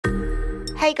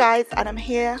Hey guys, and I'm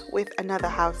here with another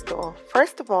house tour.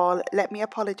 First of all, let me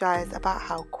apologize about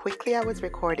how quickly I was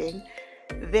recording.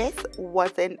 This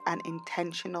wasn't an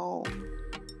intentional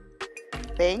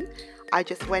thing. I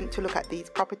just went to look at these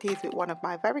properties with one of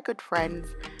my very good friends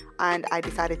and I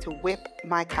decided to whip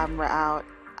my camera out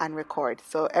and record.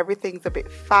 So everything's a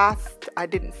bit fast. I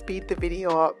didn't speed the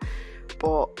video up,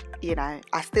 but you know,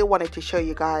 I still wanted to show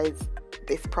you guys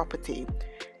this property.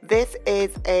 This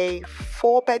is a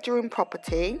 4-bedroom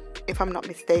property, if I'm not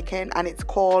mistaken, and it's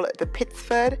called the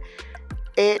Pittsford.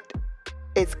 It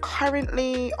is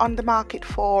currently on the market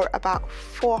for about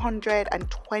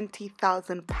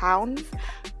 £420,000.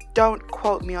 Don't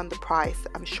quote me on the price.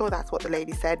 I'm sure that's what the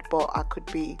lady said, but I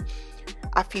could be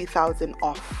a few thousand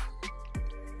off.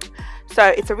 So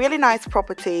it's a really nice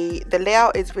property. The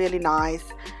layout is really nice.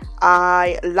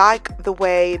 I like the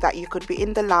way that you could be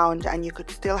in the lounge and you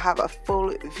could still have a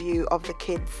full view of the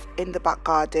kids in the back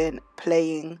garden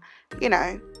playing, you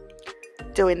know,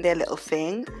 doing their little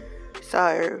thing.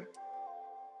 So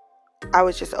I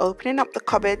was just opening up the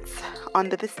cupboards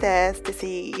under the stairs to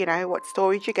see, you know, what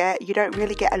storage you get. You don't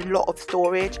really get a lot of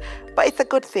storage, but it's a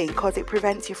good thing because it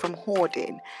prevents you from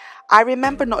hoarding. I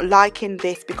remember not liking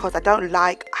this because I don't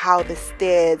like how the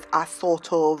stairs are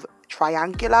sort of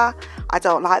triangular. I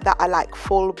don't like that. I like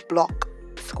full block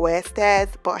square stairs,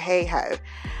 but hey ho.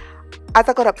 As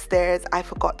I got upstairs, I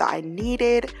forgot that I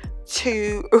needed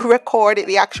to record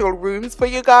the actual rooms for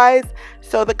you guys,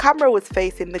 so the camera was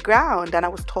facing the ground and I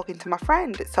was talking to my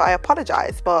friend, so I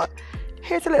apologize, but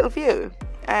here's a little view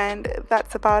and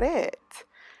that's about it.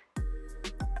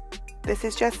 This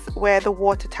is just where the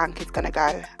water tank is gonna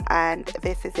go, and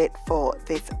this is it for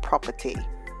this property.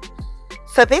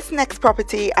 So this next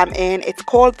property I'm in, it's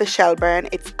called the Shelburne.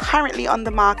 It's currently on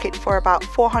the market for about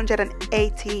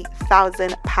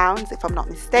 £480,000, if I'm not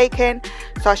mistaken.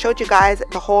 So I showed you guys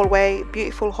the hallway,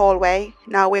 beautiful hallway.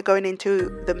 Now we're going into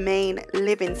the main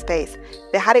living space.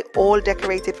 They had it all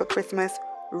decorated for Christmas.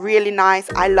 Really nice.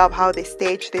 I love how they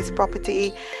staged this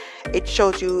property. It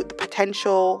shows you the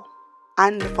potential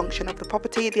and the function of the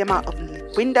property. The amount of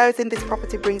windows in this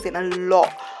property brings in a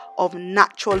lot of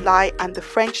natural light, and the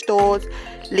French doors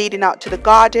leading out to the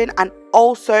garden. And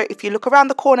also, if you look around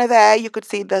the corner there, you could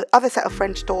see the other set of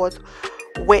French doors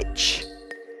which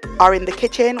are in the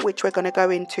kitchen, which we're going to go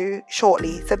into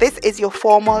shortly. So this is your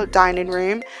formal dining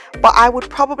room, but I would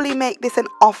probably make this an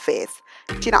office,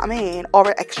 do you know what I mean, or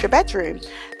an extra bedroom.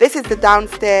 This is the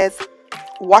downstairs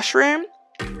washroom.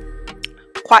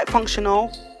 Quite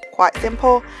functional, quite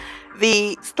simple.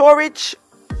 The storage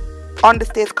on the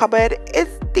stairs cupboard is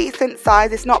decent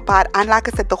size, it's not bad, and like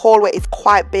I said, the hallway is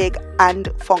quite big and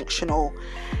functional.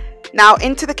 Now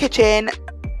into the kitchen,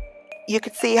 you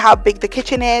could see how big the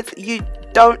kitchen is. You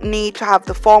don't need to have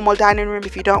the formal dining room.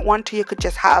 If you don't want to, you could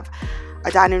just have a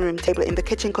dining room table in the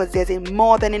kitchen because there's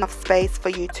more than enough space for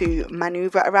you to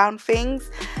maneuver around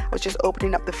things. I was just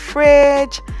opening up the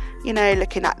fridge, you know,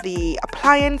 looking at the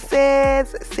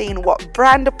appliances, seeing what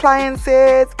brand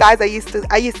appliances. Guys, I used to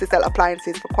sell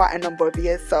appliances for quite a number of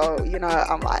years, so you know,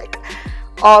 I'm like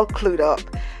all clued up.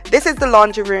 This is the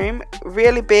laundry room,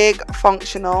 really big,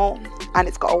 functional, and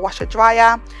it's got a washer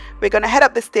dryer. We're gonna head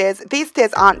up the stairs. These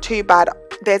stairs aren't too bad.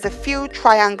 There's a few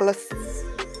triangular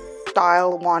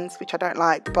style ones which I don't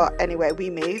like, but anyway,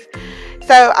 we move.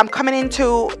 So I'm coming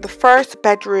into the first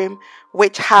bedroom,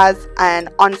 which has an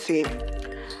ensuite.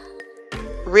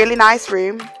 Really nice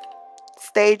room,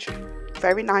 staged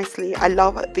very nicely. I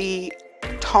love the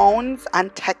tones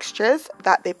and textures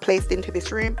that they placed into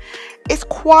this room. It's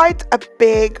quite a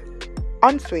big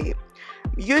ensuite.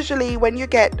 Usually when you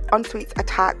get ensuites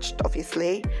attached,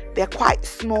 obviously they're quite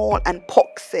small and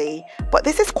poxy, but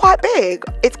this is quite big.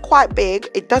 It's quite big.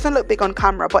 It doesn't look big on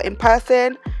camera, but in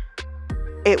person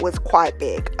it was quite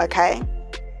big. Okay,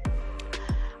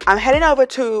 I'm heading over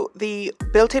to the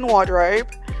built-in wardrobe.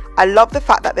 I love the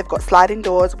fact that they've got sliding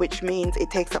doors, which means it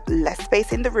takes up less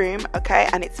space in the room, okay,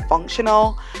 and it's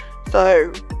functional, so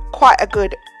quite a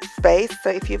good space. So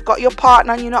if you've got your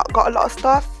partner and you've not got a lot of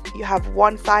stuff, you have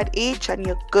one side each and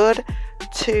you're good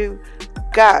to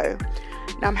go.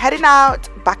 Now I'm heading out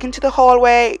back into the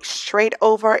hallway, straight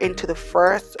over into the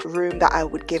first room that I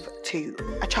would give to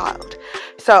a child.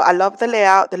 So I love the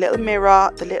layout, the little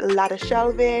mirror, the little ladder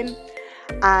shelving,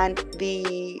 and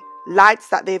the lights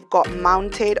that they've got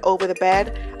mounted over the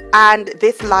bed, and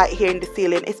this light here in the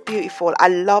ceiling is beautiful. I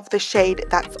love the shade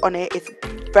that's on it. It's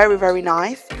very, very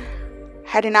nice.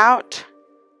 Heading out,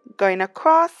 going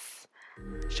across,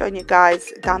 showing you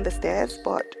guys down the stairs,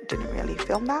 but didn't really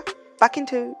film that. Back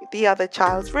into the other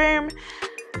child's room.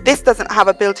 This doesn't have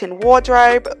a built-in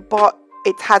wardrobe, but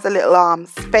it has a little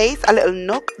space, a little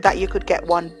nook that you could get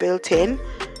one built in,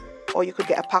 or you could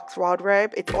get a Pax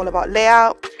wardrobe. It's all about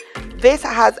layout. This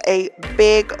has a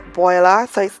big boiler,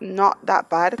 so it's not that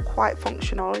bad, quite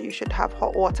functional. You should have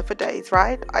hot water for days,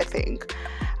 right? I think.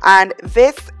 And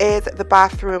this is the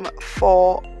bathroom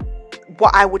for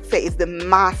what I would say is the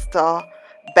master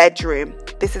bedroom.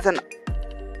 This is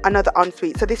another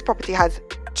ensuite. So this property has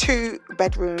 2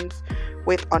 bedrooms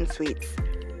with ensuites.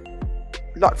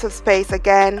 Lots of space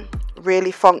again,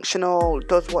 really functional,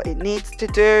 does what it needs to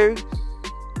do.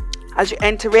 As you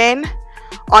enter in,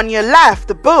 on your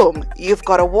left, boom, you've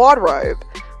got a wardrobe.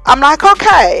 I'm like,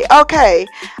 okay.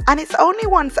 And it's only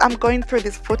once I'm going through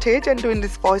this footage and doing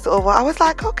this voiceover, I was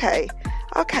like, okay.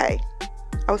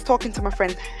 I was talking to my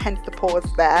friend, hence the pause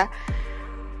there.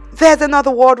 There's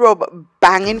another wardrobe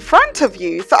bang in front of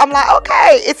you. So I'm like,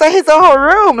 okay, it's his or her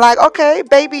room. Like, okay,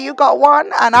 baby, you got one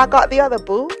and I got the other,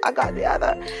 boo. I got the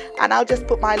other. And I'll just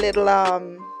put my little,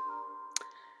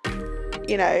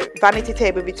 vanity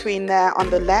table between there on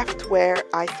the left where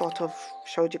I sort of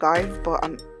showed you guys. But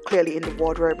I'm clearly in the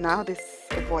wardrobe now. This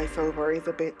voiceover is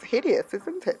a bit hideous,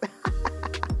 isn't it?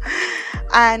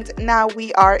 And now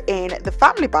we are in the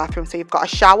family bathroom. So you've got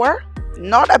a shower,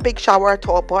 not a big shower at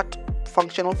all, but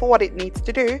functional for what it needs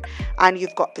to do. And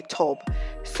you've got the tub.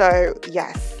 So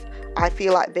yes, I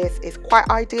feel like this is quite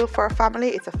ideal for a family.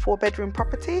 It's a 4-bedroom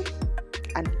property,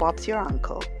 and Bob's your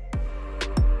uncle.